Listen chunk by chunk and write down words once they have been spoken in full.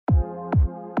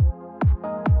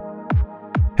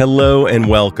Hello and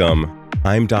welcome.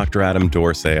 I'm Dr. Adam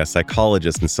Dorsay, a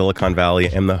psychologist in Silicon Valley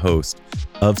and the host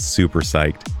of Super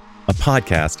Psych.D, a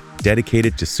podcast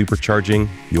dedicated to supercharging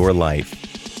your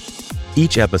life.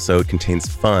 Each episode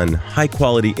contains fun,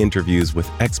 high-quality interviews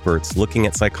with experts looking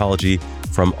at psychology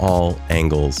from all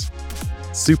angles.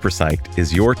 Super Psych.D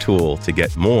is your tool to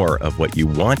get more of what you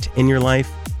want in your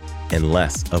life and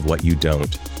less of what you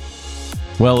don't.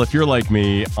 Well, if you're like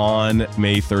me, on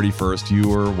May 31st, you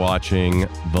were watching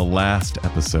the last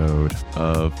episode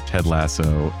of Ted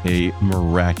Lasso, a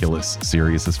miraculous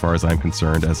series as far as I'm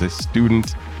concerned, as a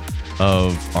student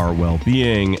of our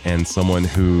well-being and someone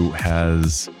who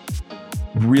has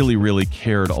really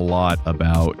cared a lot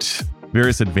about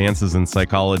various advances in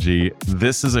psychology.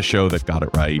 This is a show that got it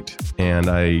right, and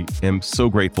I am so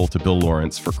grateful to Bill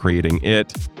Lawrence for creating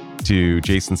it, to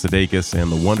Jason Sudeikis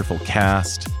and the wonderful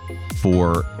cast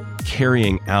for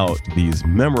carrying out these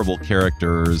memorable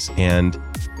characters and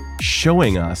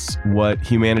showing us what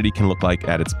humanity can look like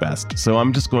at its best. So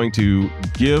I'm just going to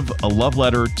give a love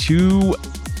letter to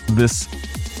this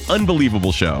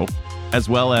unbelievable show, as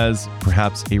well as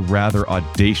perhaps a rather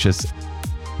audacious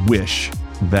wish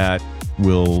that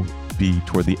will be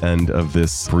toward the end of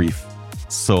this brief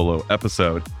solo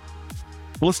episode.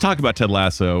 Well, let's talk about Ted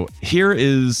Lasso. Here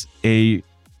is a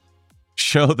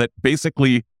show that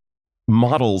basically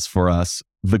models for us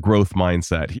the growth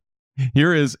mindset.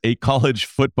 Here is a college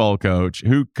football coach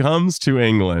who comes to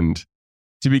England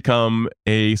to become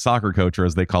a soccer coach, or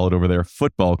as they call it over there,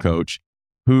 football coach,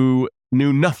 who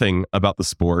knew nothing about the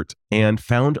sport and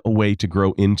found a way to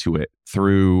grow into it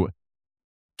through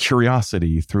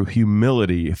curiosity, through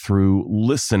humility, through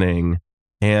listening,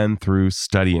 and through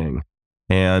studying.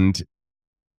 And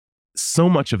so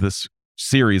much of this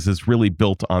series is really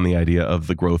built on the idea of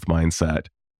the growth mindset.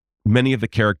 Many of the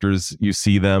characters, you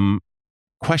see them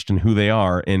question who they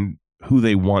are and who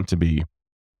they want to be,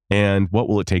 and what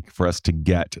will it take for us to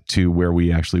get to where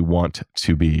we actually want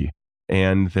to be.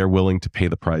 And they're willing to pay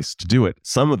the price to do it.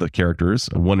 Some of the characters,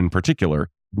 one in particular,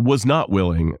 was not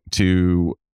willing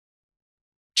to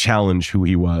challenge who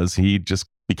he was. He just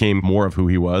became more of who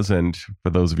he was. And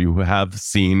for those of you who have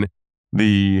seen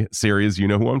the series, you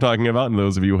know who I'm talking about. And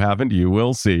those of you who haven't, you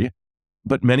will see.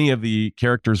 But many of the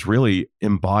characters really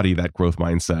embody that growth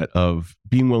mindset of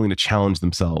being willing to challenge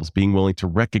themselves, being willing to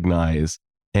recognize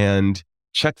and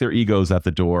check their egos at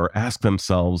the door, ask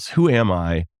themselves, who am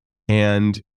I?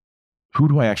 And who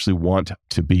do I actually want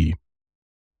to be?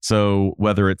 So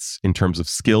whether it's in terms of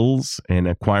skills and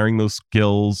acquiring those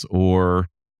skills, or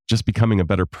just becoming a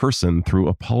better person through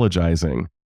apologizing.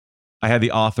 I had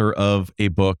the author of a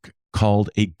book called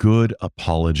A Good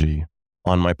Apology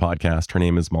on my podcast. Her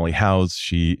name is Molly Howes.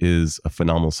 She is a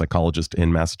phenomenal psychologist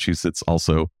in Massachusetts,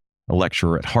 also a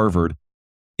lecturer at Harvard.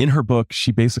 In her book,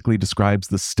 she basically describes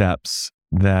the steps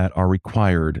that are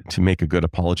required to make a good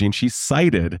apology. And she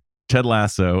cited Ted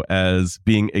Lasso as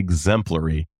being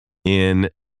exemplary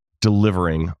in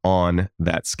delivering on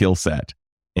that skill set.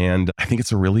 And I think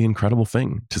it's a really incredible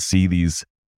thing to see these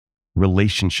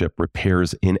relationship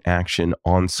repairs in action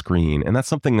on screen. And that's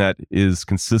something that is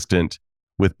consistent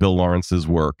with Bill Lawrence's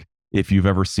work. If you've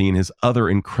ever seen his other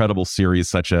incredible series,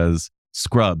 such as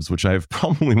Scrubs, which I've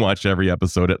probably watched every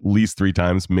episode at least 3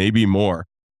 times, maybe more.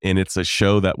 And it's a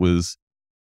show that was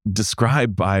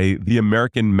described by the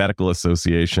American Medical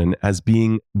Association as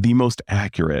being the most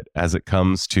accurate as it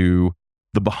comes to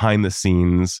the behind the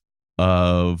scenes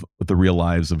of the real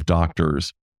lives of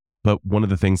doctors. But one of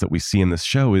the things that we see in this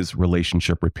show is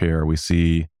relationship repair. We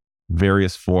see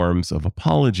various forms of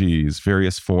apologies,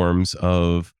 various forms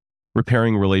of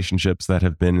repairing relationships that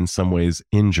have been in some ways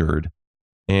injured.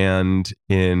 And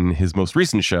in his most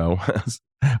recent show,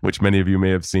 which many of you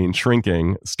may have seen,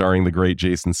 Shrinking, starring the great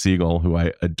Jason Segel, who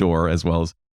I adore, as well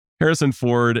as Harrison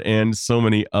Ford and so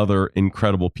many other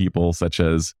incredible people, such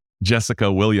as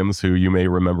Jessica Williams, who you may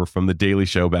remember from The Daily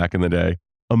Show back in the day,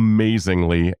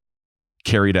 amazingly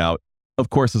carried out. Of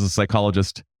course, as a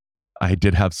psychologist, I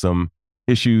did have some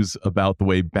issues about the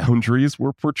way boundaries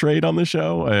were portrayed on the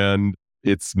show, and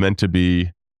it's meant to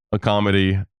be a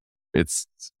comedy. It's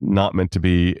not meant to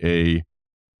be a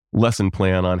lesson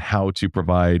plan on how to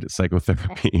provide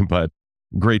psychotherapy, but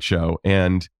great show.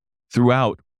 And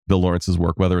throughout Bill Lawrence's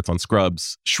work, whether it's on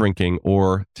Scrubs, Shrinking,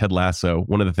 or Ted Lasso,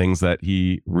 one of the things that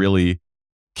he really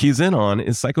keys in on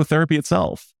is psychotherapy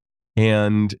itself,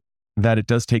 and that it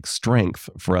does take strength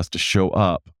for us to show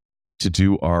up, to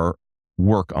do our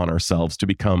work on ourselves, to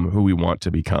become who we want to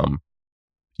become.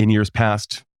 In years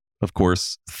past, of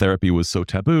course, therapy was so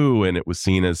taboo and it was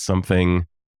seen as something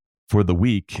for the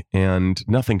weak, and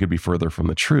nothing could be further from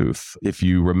the truth. If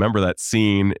you remember that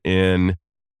scene in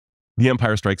The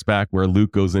Empire Strikes Back, where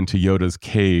Luke goes into Yoda's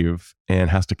cave and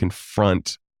has to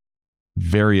confront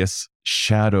various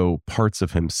shadow parts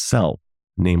of himself,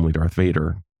 namely Darth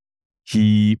Vader.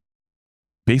 He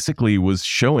basically was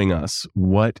showing us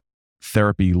what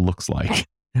therapy looks like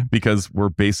because we're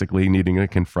basically needing to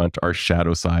confront our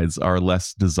shadow sides, our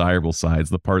less desirable sides,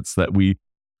 the parts that we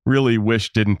really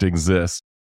wish didn't exist.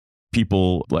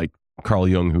 People like Carl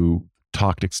Jung, who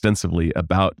talked extensively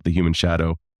about the human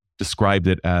shadow, described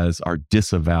it as our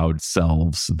disavowed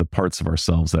selves, the parts of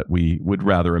ourselves that we would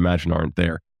rather imagine aren't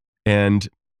there. And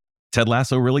Ted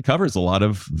Lasso really covers a lot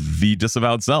of the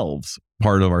disavowed selves,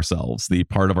 part of ourselves, the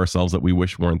part of ourselves that we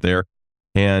wish weren't there.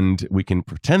 And we can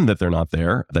pretend that they're not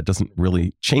there. That doesn't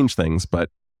really change things. But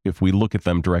if we look at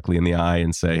them directly in the eye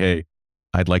and say, hey,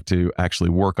 I'd like to actually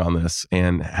work on this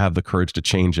and have the courage to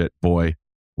change it, boy,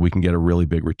 we can get a really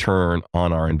big return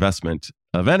on our investment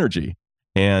of energy.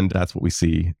 And that's what we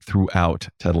see throughout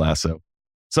Ted Lasso.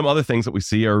 Some other things that we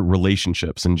see are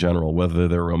relationships in general, whether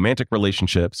they're romantic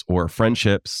relationships or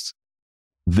friendships.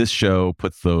 This show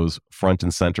puts those front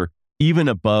and center, even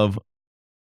above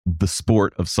the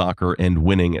sport of soccer and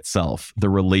winning itself. The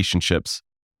relationships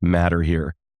matter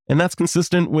here. And that's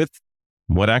consistent with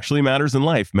what actually matters in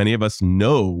life. Many of us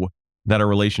know that our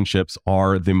relationships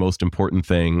are the most important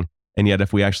thing. And yet,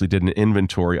 if we actually did an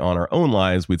inventory on our own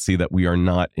lives, we'd see that we are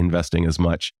not investing as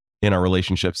much in our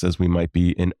relationships as we might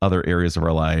be in other areas of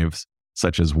our lives,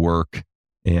 such as work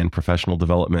and professional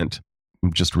development.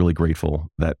 I'm just really grateful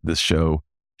that this show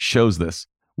shows this.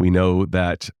 We know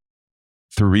that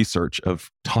through research of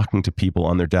talking to people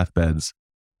on their deathbeds,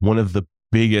 one of the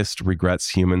biggest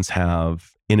regrets humans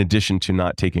have, in addition to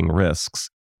not taking risks,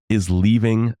 is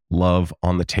leaving love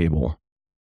on the table.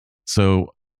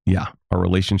 So, yeah, our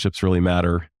relationships really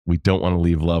matter. We don't want to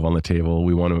leave love on the table.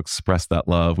 We want to express that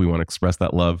love. We want to express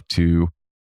that love to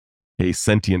a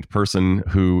sentient person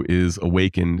who is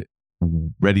awakened,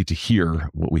 ready to hear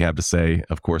what we have to say,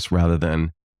 of course, rather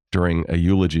than during a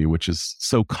eulogy, which is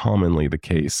so commonly the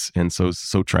case and so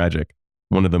tragic.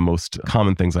 One of the most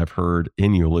common things I've heard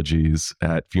in eulogies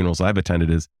at funerals I've attended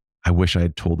is, I wish I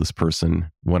had told this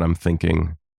person what I'm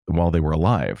thinking while they were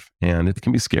alive. And it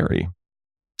can be scary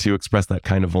to express that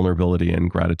kind of vulnerability and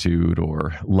gratitude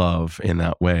or love in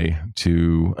that way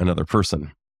to another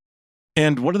person.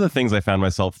 And one of the things I found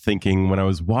myself thinking when I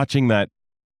was watching that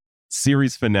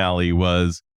series finale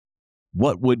was,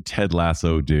 what would Ted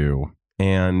Lasso do?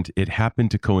 And it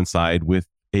happened to coincide with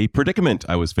a predicament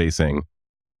I was facing.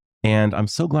 And I'm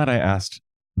so glad I asked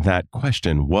that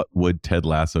question, what would Ted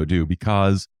Lasso do?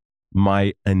 Because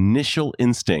my initial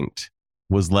instinct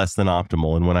was less than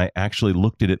optimal. And when I actually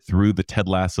looked at it through the Ted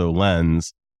Lasso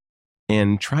lens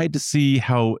and tried to see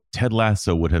how Ted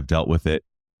Lasso would have dealt with it,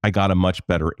 I got a much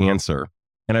better answer.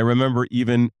 And I remember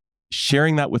even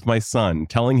sharing that with my son,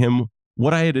 telling him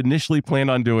what I had initially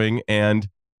planned on doing and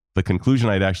the conclusion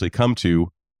I'd actually come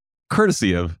to,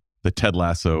 courtesy of the Ted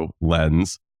Lasso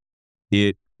lens.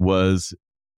 It was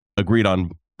agreed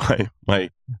on by my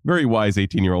very wise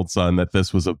 18-year-old son that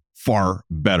this was a far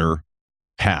better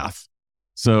path.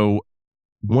 So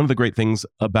one of the great things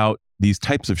about these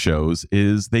types of shows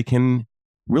is they can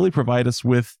really provide us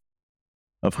with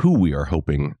of who we are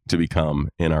hoping to become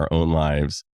in our own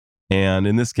lives. And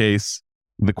in this case,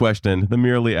 the question, the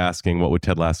merely asking, what would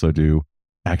Ted Lasso do,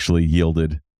 actually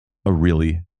yielded a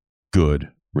really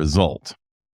good result.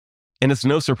 And it's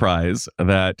no surprise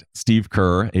that Steve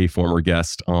Kerr, a former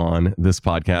guest on this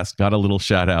podcast, got a little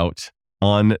shout out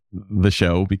on the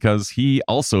show because he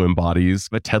also embodies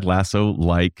a Ted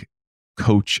Lasso-like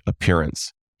coach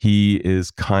appearance. He is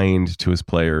kind to his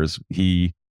players.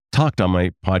 He talked on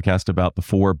my podcast about the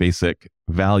 4 basic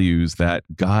values that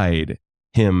guide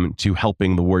him to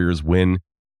helping the Warriors win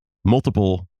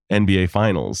multiple NBA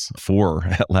finals, 4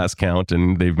 at last count,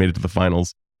 and they've made it to the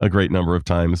finals a great number of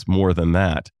times, more than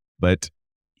that. But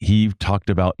he talked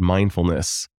about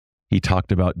mindfulness. He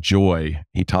talked about joy.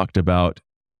 He talked about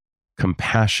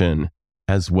compassion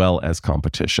as well as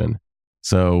competition.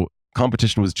 So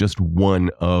competition was just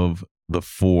one of the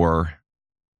 4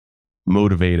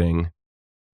 motivating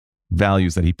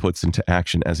values that he puts into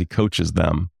action as he coaches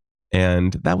them.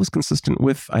 And that was consistent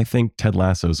with, I think, Ted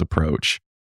Lasso's approach.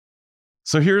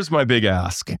 So here's my big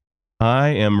ask. I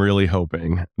am really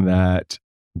hoping that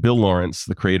Bill Lawrence,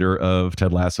 the creator of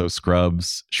Ted Lasso,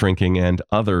 Scrubs, Shrinking, and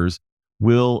others,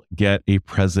 will get a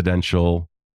presidential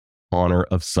honor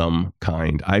of some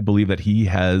kind. I believe that he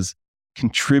has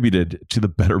contributed to the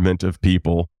betterment of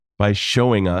people by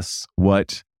showing us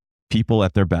what people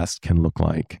at their best can look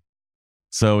like.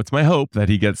 So it's my hope that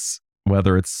he gets,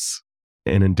 whether it's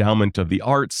an endowment of the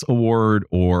arts award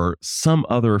or some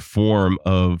other form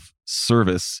of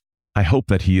service, I hope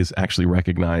that he is actually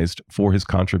recognized for his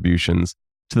contributions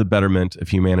to the betterment of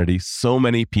humanity. So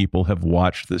many people have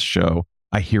watched this show.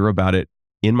 I hear about it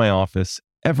in my office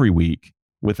every week,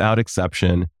 without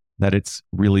exception, that it's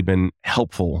really been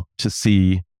helpful to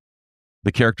see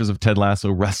the characters of Ted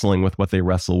Lasso wrestling with what they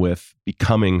wrestle with,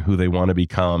 becoming who they want to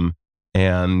become,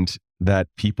 and that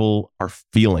people are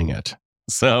feeling it.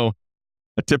 So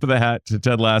a tip of the hat to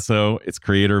Ted Lasso, its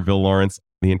creator, Bill Lawrence,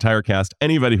 the entire cast,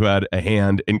 anybody who had a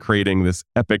hand in creating this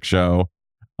epic show.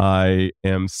 I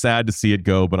am sad to see it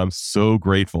go, but I'm so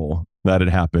grateful that it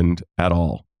happened at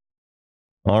all.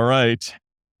 All right.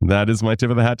 That is my tip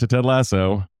of the hat to Ted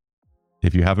Lasso.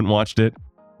 If you haven't watched it,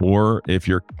 or if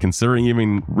you're considering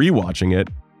even rewatching it,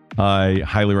 I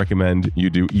highly recommend you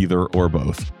do either or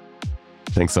both.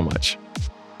 Thanks so much.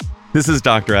 This is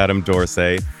Dr. Adam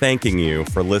Dorsay thanking you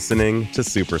for listening to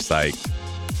Super Psych.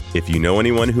 If you know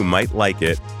anyone who might like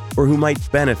it or who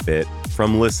might benefit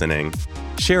from listening,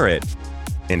 share it.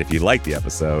 And if you like the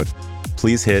episode,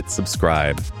 please hit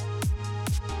subscribe.